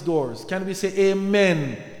opening his doors? Can we say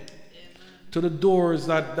amen to the doors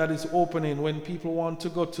that is opening when people want to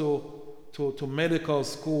go to medical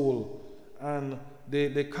school and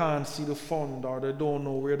they can't see the fund, or they don't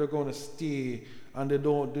know where they're going to stay, and they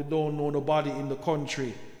don't know nobody in the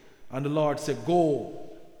country, and the Lord said go.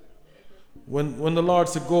 When the Lord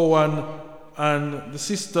said go, and the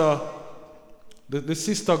sister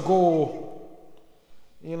go,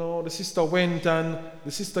 the sister went, and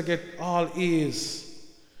the sister get all A's,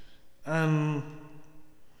 and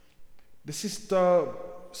the sister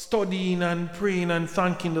studying and praying and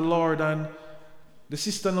thanking the Lord, and the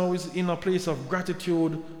sister now is in a place of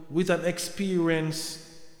gratitude with an experience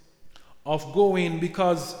of going,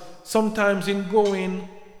 because sometimes in going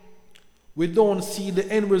we don't see the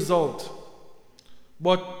end result,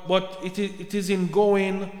 But it is in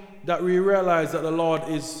going that we realize that the Lord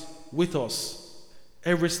is with us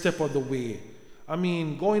every step of the way. I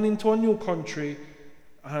mean, going into a new country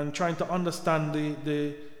and trying to understand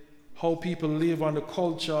the how people live and the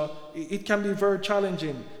culture, it can be very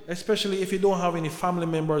challenging, especially if you don't have any family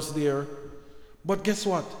members there. But guess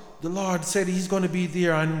what? The Lord said he's going to be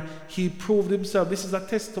there, and he proved himself. This is a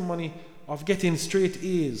testimony of getting straight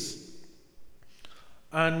A's.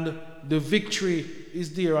 And the victory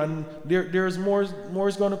is there, and there's more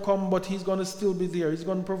is going to come, but he's going to still be there. He's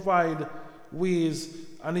going to provide ways,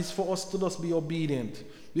 and it's for us to just be obedient.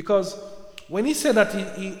 Because when he said that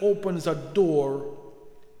he opens a door,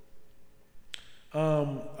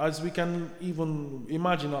 as we can even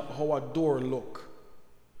imagine how a door look.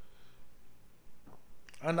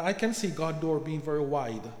 And I can see God's door being very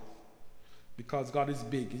wide, because God is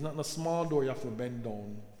big. It's not a small door you have to bend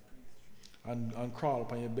down and crawl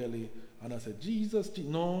up on your belly. And I said, Jesus,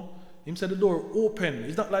 no. Him said the door open.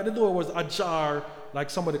 It's not like the door was ajar, like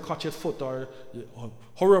somebody caught your foot or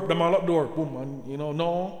hurry up, the all up door, boom, and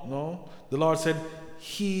no. The Lord said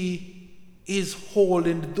he is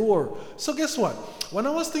holding the door. So guess what? When I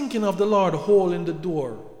was thinking of the Lord holding the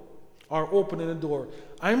door or opening the door,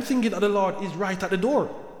 I'm thinking that the Lord is right at the door.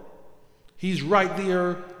 He's right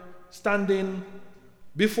there standing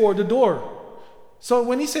before the door. So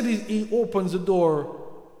when he said he opens the door,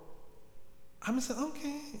 I'm saying,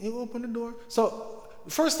 okay, he opened the door. So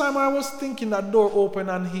first time I was thinking that door open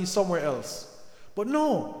and he's somewhere else. But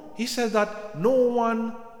no, he said that no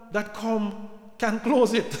one that come can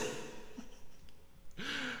close it.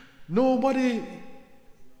 Nobody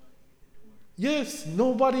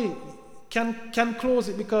can close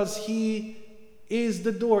it, because he is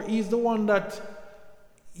the door. He's the one that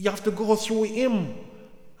you have to go through him.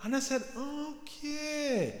 And I said,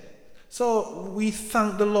 okay. So we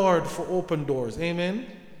thank the Lord for open doors. Amen.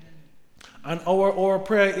 And our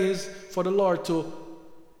prayer is for the Lord to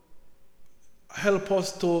help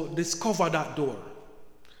us to discover that door.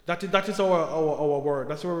 That is our word.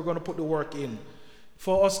 That's where we're going to put the work in.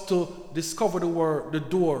 For us to discover the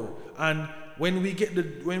door. And when we get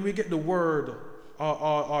the word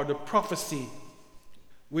or the prophecy,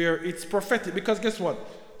 where it's prophetic, because guess what?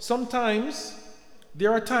 Sometimes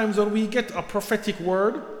there are times when we get a prophetic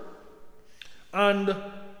word and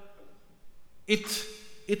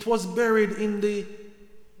it was buried in the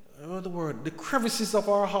crevices of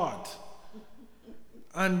our heart,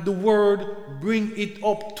 and the word bring it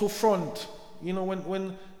up to front.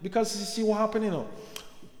 When because you see what happened,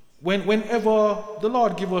 whenever the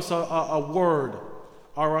Lord give us a word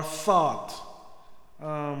or a thought,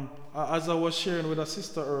 as I was sharing with a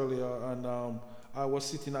sister earlier, and I was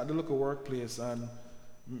sitting at the local workplace, and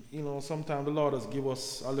sometimes the Lord has give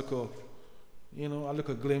us a little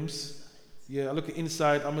glimpse, a little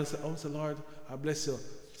inside. I'm gonna say, Lord, I bless you.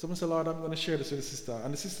 Someone said, Lord, I'm going to share this with the sister,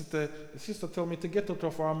 and the sister told me to get out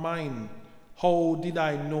of our mind. How did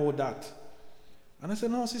I know that? And I said,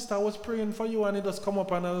 no, sister, I was praying for you, and it just come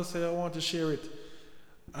up, and I said, I want to share it.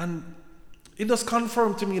 And it does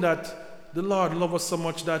confirm to me that the Lord loves us so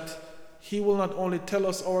much that he will not only tell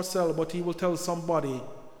us ourselves, but he will tell somebody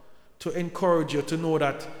to encourage you to know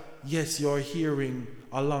that, yes, you're hearing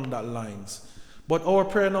along that lines. But our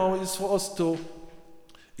prayer now is for us to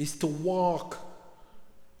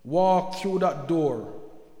walk through that door.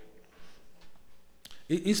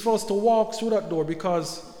 It is for us to walk through that door,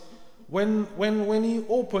 because when he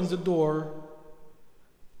opens the door,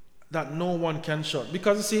 that no one can shut.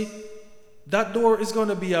 Because you see, that door is going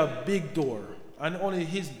to be a big door, and only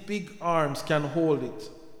his big arms can hold it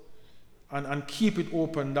and keep it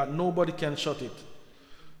open, that nobody can shut it.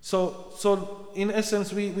 So in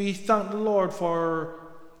essence, we thank the Lord for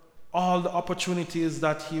all the opportunities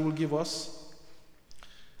that he will give us.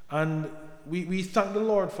 And we thank the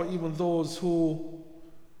Lord for even those who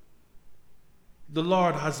the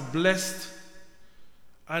Lord has blessed.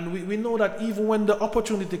 And we know that even when the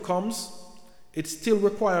opportunity comes, it still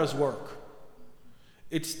requires work.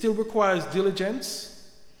 It still requires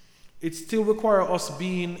diligence. It still requires us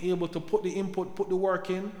being able to put the input, put the work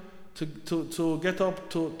in, to get up,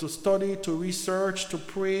 to study, to research, to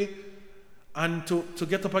pray, and to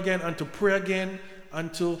get up again and to pray again,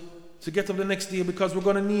 and to get up the next day, because we're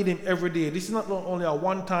going to need him every day. This is not only a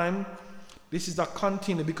one time, this is a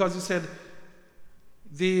continue, because he said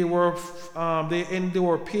they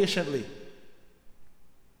endure patiently.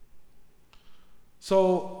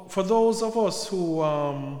 So for those of us who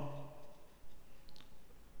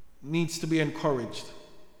needs to be encouraged,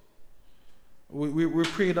 we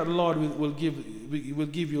pray that the Lord will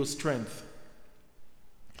give you strength.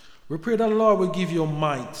 We pray that the Lord will give you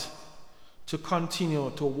might to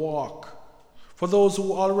continue to walk. For those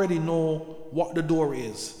who already know what the door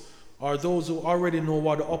is, or those who already know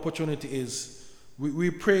what the opportunity is, we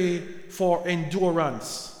pray for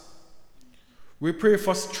endurance. We pray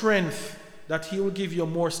for strength, that He will give you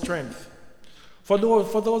more strength. For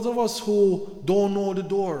those of us who don't know the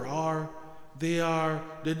door, or they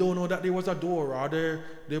don't know that there was a door, or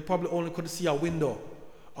they probably only could see a window,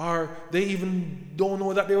 or they even don't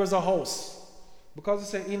know that there was a house.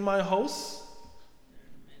 Because they say, in my house.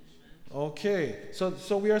 Okay,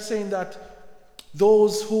 so we are saying that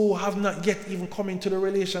those who have not yet even come into the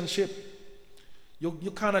relationship,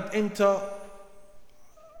 you cannot enter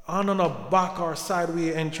on a back or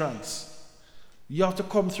sideway entrance. You have to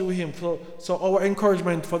come through Him. So our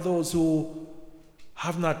encouragement for those who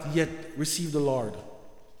have not yet received the Lord,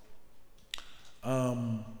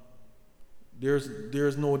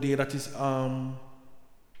 there's no day that is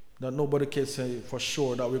that nobody can say for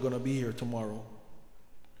sure that we're going to be here tomorrow.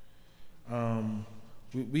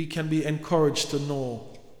 We can be encouraged to know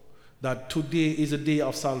that today is a day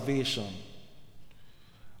of salvation.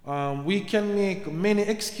 We can make many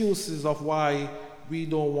excuses of why we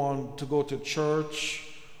don't want to go to church,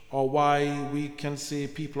 or why we can say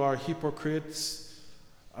people are hypocrites,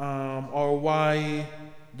 or why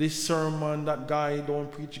this sermon, that guy don't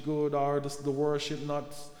preach good, or the worship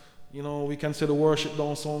not, we can say the worship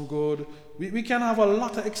don't sound good. We can have a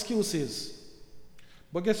lot of excuses.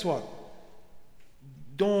 But guess what?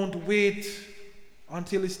 Don't wait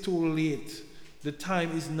until it's too late. The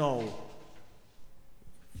time is now.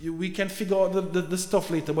 We can figure out the stuff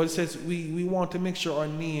later, but it says we want to make sure our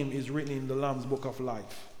name is written in the Lamb's Book of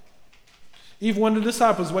Life. Even when the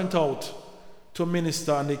disciples went out to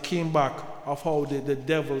minister and they came back of how the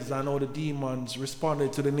devils and all the demons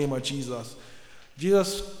responded to the name of Jesus,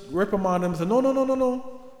 Jesus reprimanded them and said,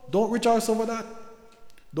 no. Don't rejoice over that.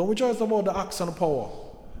 Don't rejoice about the acts and the power,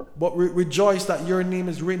 but rejoice that your name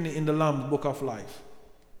is written in the Lamb's Book of Life.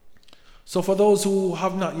 So for those who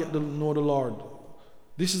have not yet know the Lord,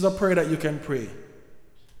 this is a prayer that you can pray.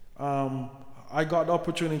 I got the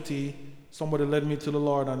opportunity, somebody led me to the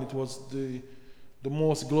Lord, and it was the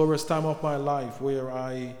most glorious time of my life, where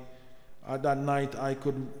at that night I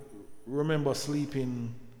could remember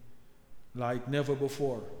sleeping like never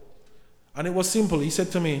before. And it was simple. He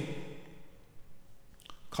said to me,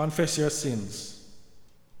 confess your sins.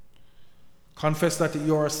 Confess that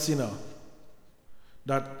you are a sinner,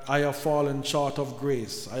 that I have fallen short of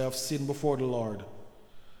grace. I have sinned before the Lord.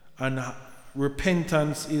 And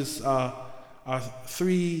repentance is a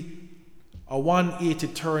 180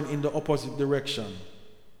 turn in the opposite direction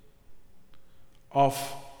of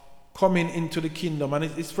coming into the kingdom. And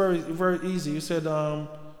it's very, very easy. You said,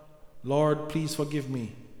 Lord, please forgive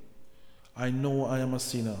me. I know I am a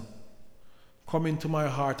sinner. Come into my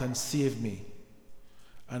heart and save me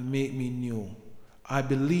and make me new. I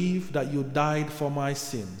believe that you died for my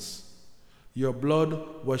sins. Your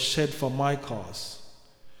blood was shed for my cause.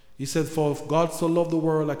 He said, for God so loved the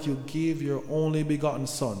world that you gave your only begotten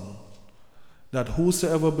Son, that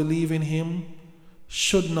whosoever believe in him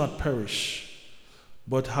should not perish,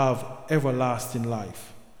 but have everlasting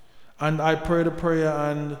life. And I pray the prayer,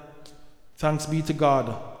 and thanks be to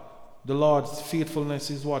God, the Lord's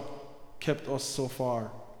faithfulness is what kept us so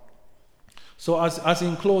far. So as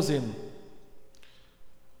in closing,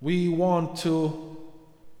 we want to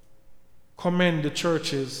commend the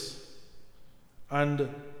churches, and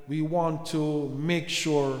we want to make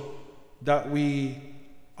sure that we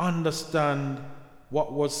understand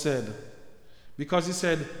what was said. Because he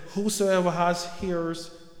said, whosoever has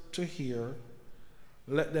ears to hear,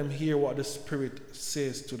 let them hear what the Spirit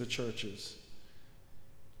says to the churches.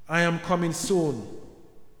 I am coming soon.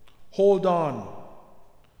 Hold on,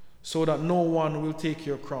 so that no one will take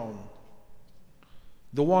your crown.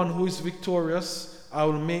 The one who is victorious, I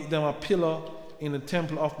will make them a pillar in the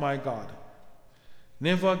temple of my God.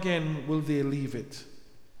 Never again will they leave it.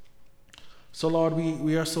 So Lord,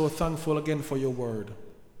 we are so thankful again for your word.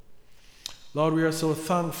 Lord, we are so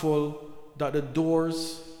thankful that the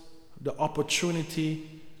doors, the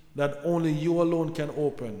opportunity that only you alone can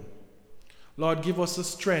open. Lord, give us the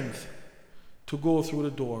strength to go through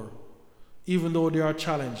the door, even though there are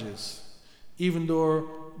challenges, even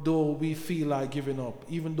though we feel like giving up,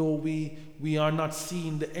 even though we are not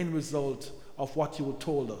seeing the end result of what you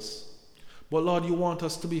told us. But Lord, you want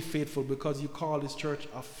us to be faithful, because you call this church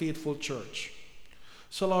a faithful church.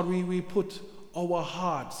 So Lord, we put our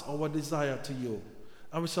hearts, our desire to you.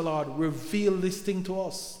 And we say, Lord, reveal this thing to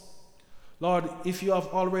us. Lord, if you have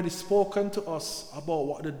already spoken to us about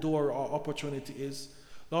what the door or opportunity is,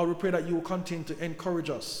 Lord, we pray that you will continue to encourage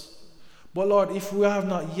us. But Lord, if we have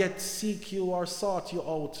not yet seek you or sought you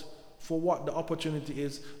out for what the opportunity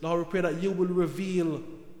is, Lord, we pray that you will reveal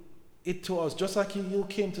it to us. Just like you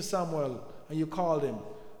came to Samuel and you called him,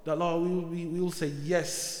 that Lord, we will say,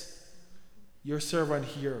 yes, your servant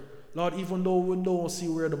here. Lord, even though we don't see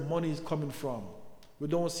where the money is coming from, we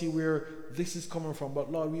don't see where this is coming from,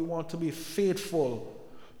 but Lord, we want to be faithful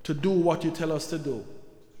to do what you tell us to do.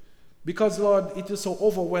 Because Lord, it is so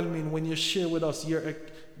overwhelming when you share with us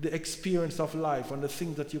the experience of life and the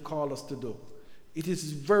things that you call us to do. It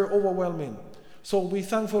is very overwhelming. So we're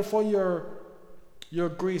thankful for your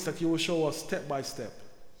grace that you will show us step by step.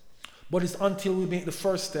 But it's until we make the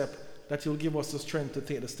first step that you'll give us the strength to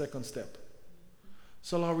take the second step.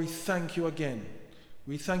 So Lord, we thank you again.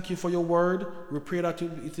 We thank you for your word. We pray that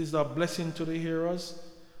it is a blessing to the hearers.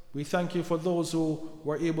 We thank you for those who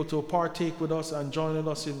were able to partake with us and join with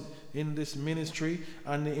us in this ministry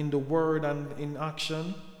and in the word and in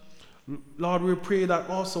action. Lord, we pray that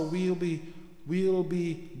also we'll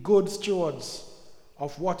be good stewards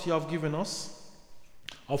of what you have given us,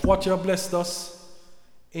 of what you have blessed us,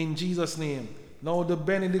 in Jesus' name. Now the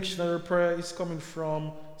benedictionary prayer is coming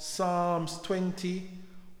from Psalms 20,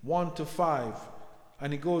 1-5,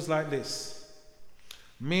 and it goes like this.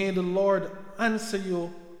 May the Lord answer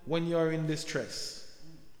you when you are in distress.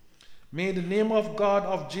 May the name of God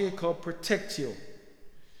of Jacob protect you.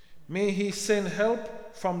 May he send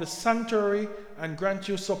help from the sanctuary and grant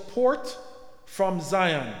you support from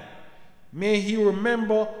Zion. May he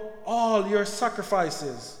remember all your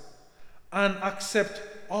sacrifices and accept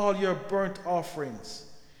all your burnt offerings.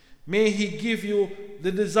 May he give you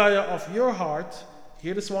the desire of your heart.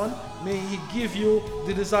 Hear this one. May he give you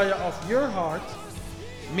the desire of your heart.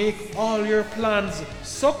 Make all your plans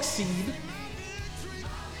succeed.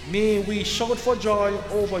 May we shout for joy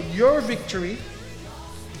over your victory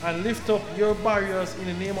and lift up your barriers in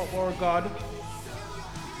the name of our God.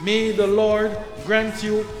 May the Lord grant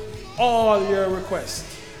you all your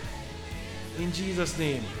requests. In Jesus'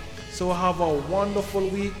 name. So have a wonderful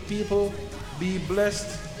week, people. Be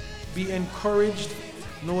blessed. Be encouraged.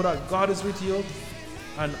 Know that God is with you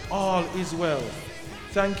and all is well.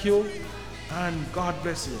 Thank you and God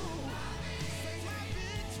bless you.